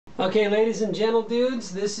Okay, ladies and gentle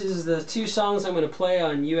dudes, this is the two songs I'm going to play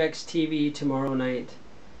on UX TV tomorrow night,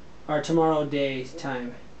 or tomorrow day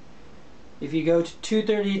time. If you go to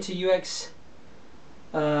 230 to UX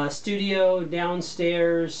studio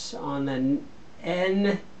downstairs on the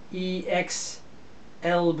NEXL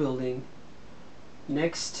building,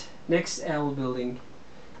 next L building.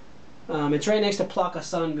 It's right next to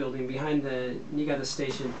Plaka building behind the Niigata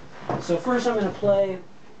Station. So first I'm going to play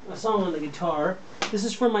a song on the guitar. This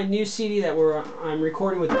is from my new CD that I'm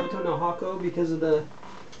recording with Otonohako because of the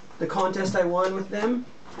contest I won with them.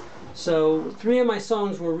 So 3 of my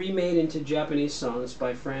songs were remade into Japanese songs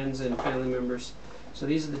by friends and family members. So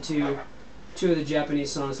these are the two of the Japanese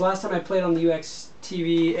songs. Last time I played on the UX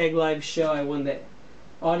TV Egg Live show, I won the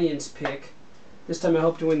audience pick. This time I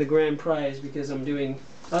hope to win the grand prize because I'm doing.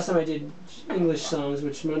 Last time I did English songs,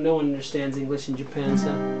 which no one understands English in Japan,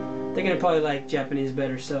 so they're gonna probably like Japanese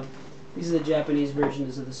better. So these are the Japanese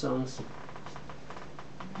versions of the songs.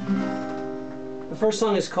 The first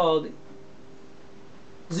song is called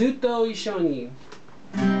Zutto Issho ni.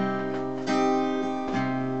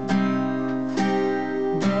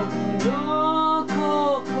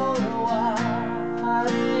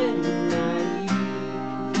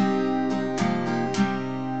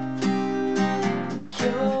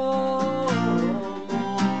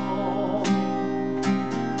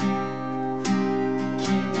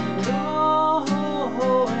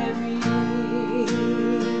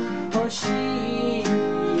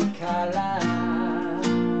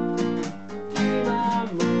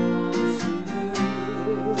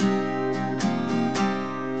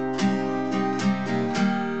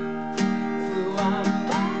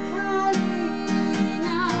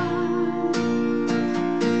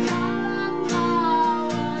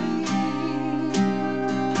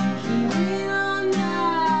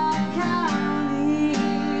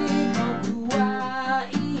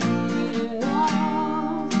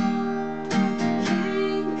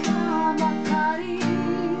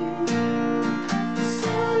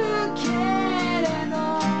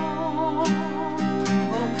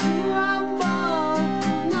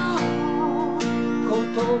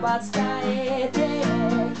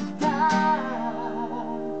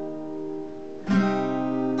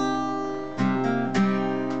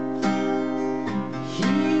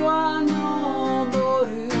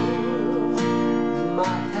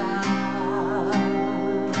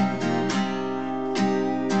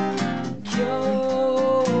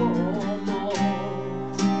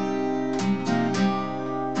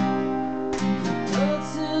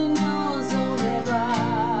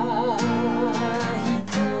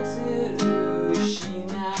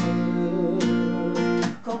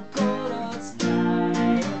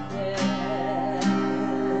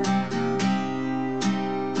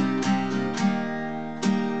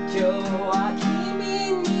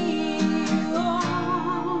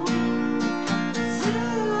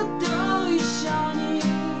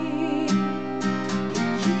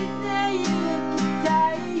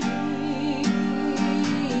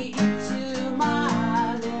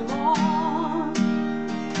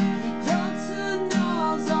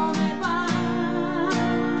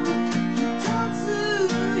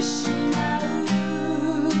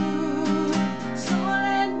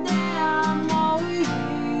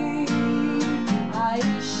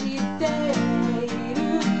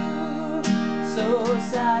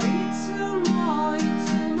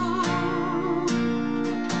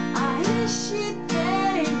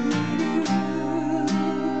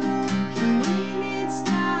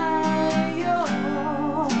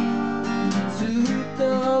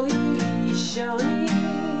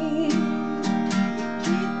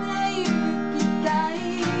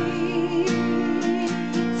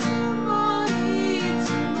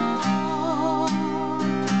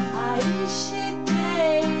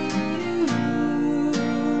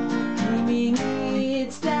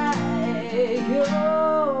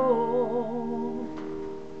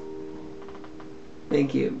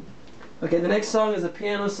 Thank you. Okay, the next song is a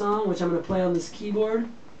piano song, which I'm going to play on this keyboard.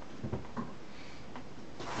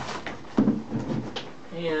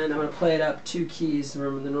 And I'm going to play it up 2 keys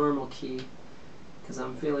from the normal key, because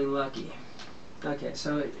I'm feeling lucky. Okay,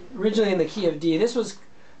 so originally in the key of D. This was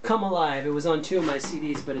Come Alive. It was on 2 of my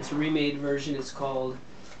CDs, but its remade version is called,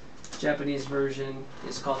 Japanese version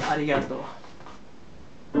is called Arigato.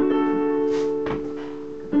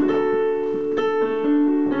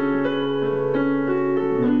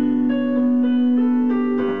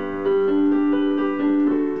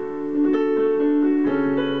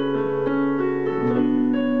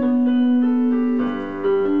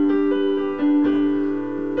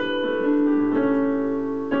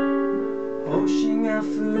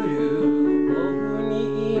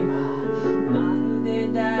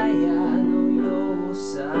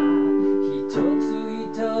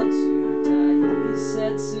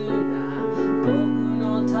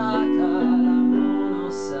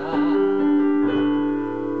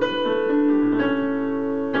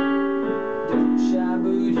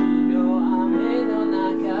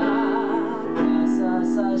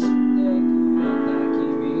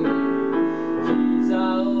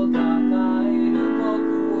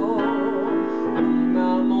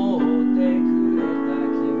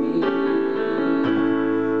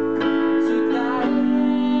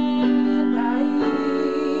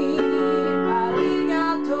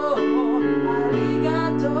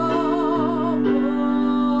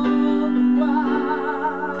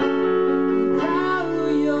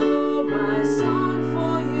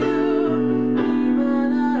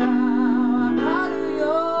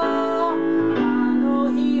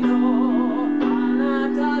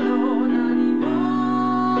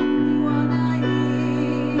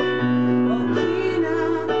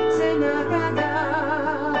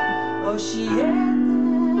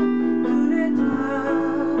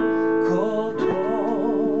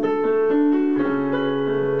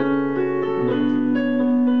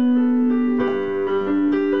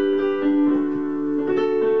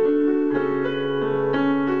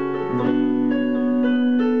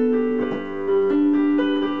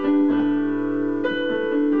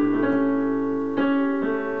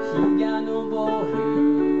 日が昇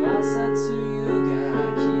る朝露が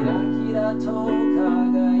キラキラと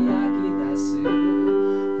輝き出す。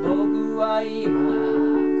僕は今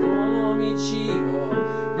この道を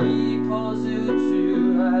一歩ずつ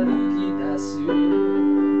歩き出す。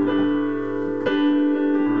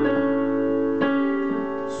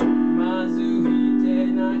つまずいて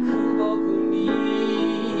泣く僕に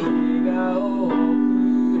笑顔を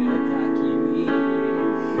くれた君、意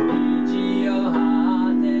地を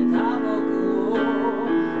張ってた僕を抱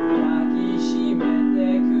きしめ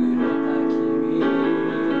てくれた君、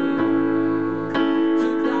伝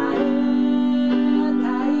え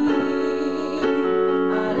たい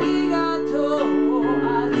ありがとうあ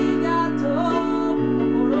りがとう、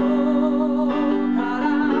心から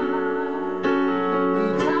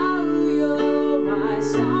歌うよ My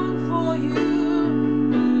song for you、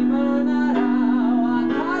 今ならわ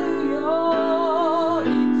かるよ、いつ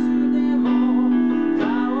でも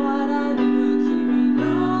変わらぬ君の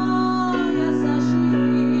優しい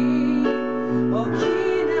大き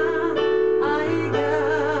な愛が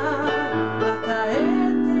与えて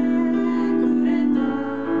くれた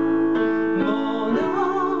もの。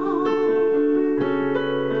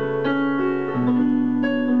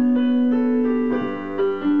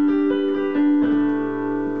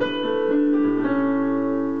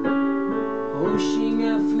星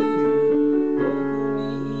が降る僕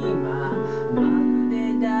に今まるで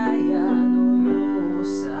ダイヤのよう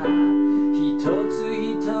さ、一つ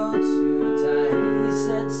一つ大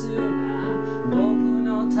切な僕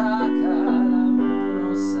の宝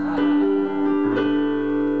物さ。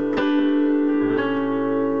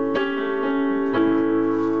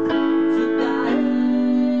伝えたい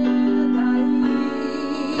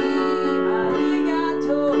ありが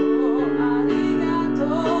とうありがと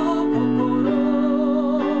う、心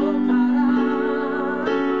から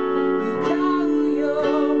歌う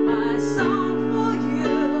よ My song for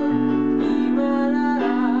you、 今なら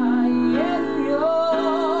言える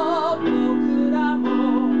よ、僕ら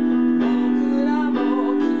も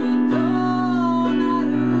きっとな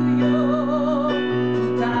るよ、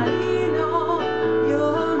二人の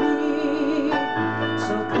ように。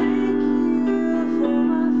 So thank you for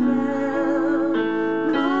my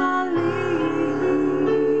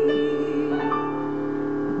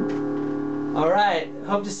family。Alright,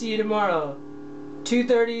 hope to see you tomorrow.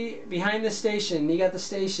 2:30 behind the station, Niigata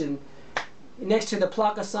Station, next to the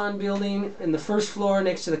Plaka building, in the first floor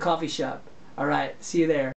next to the coffee shop. Alright, see you there.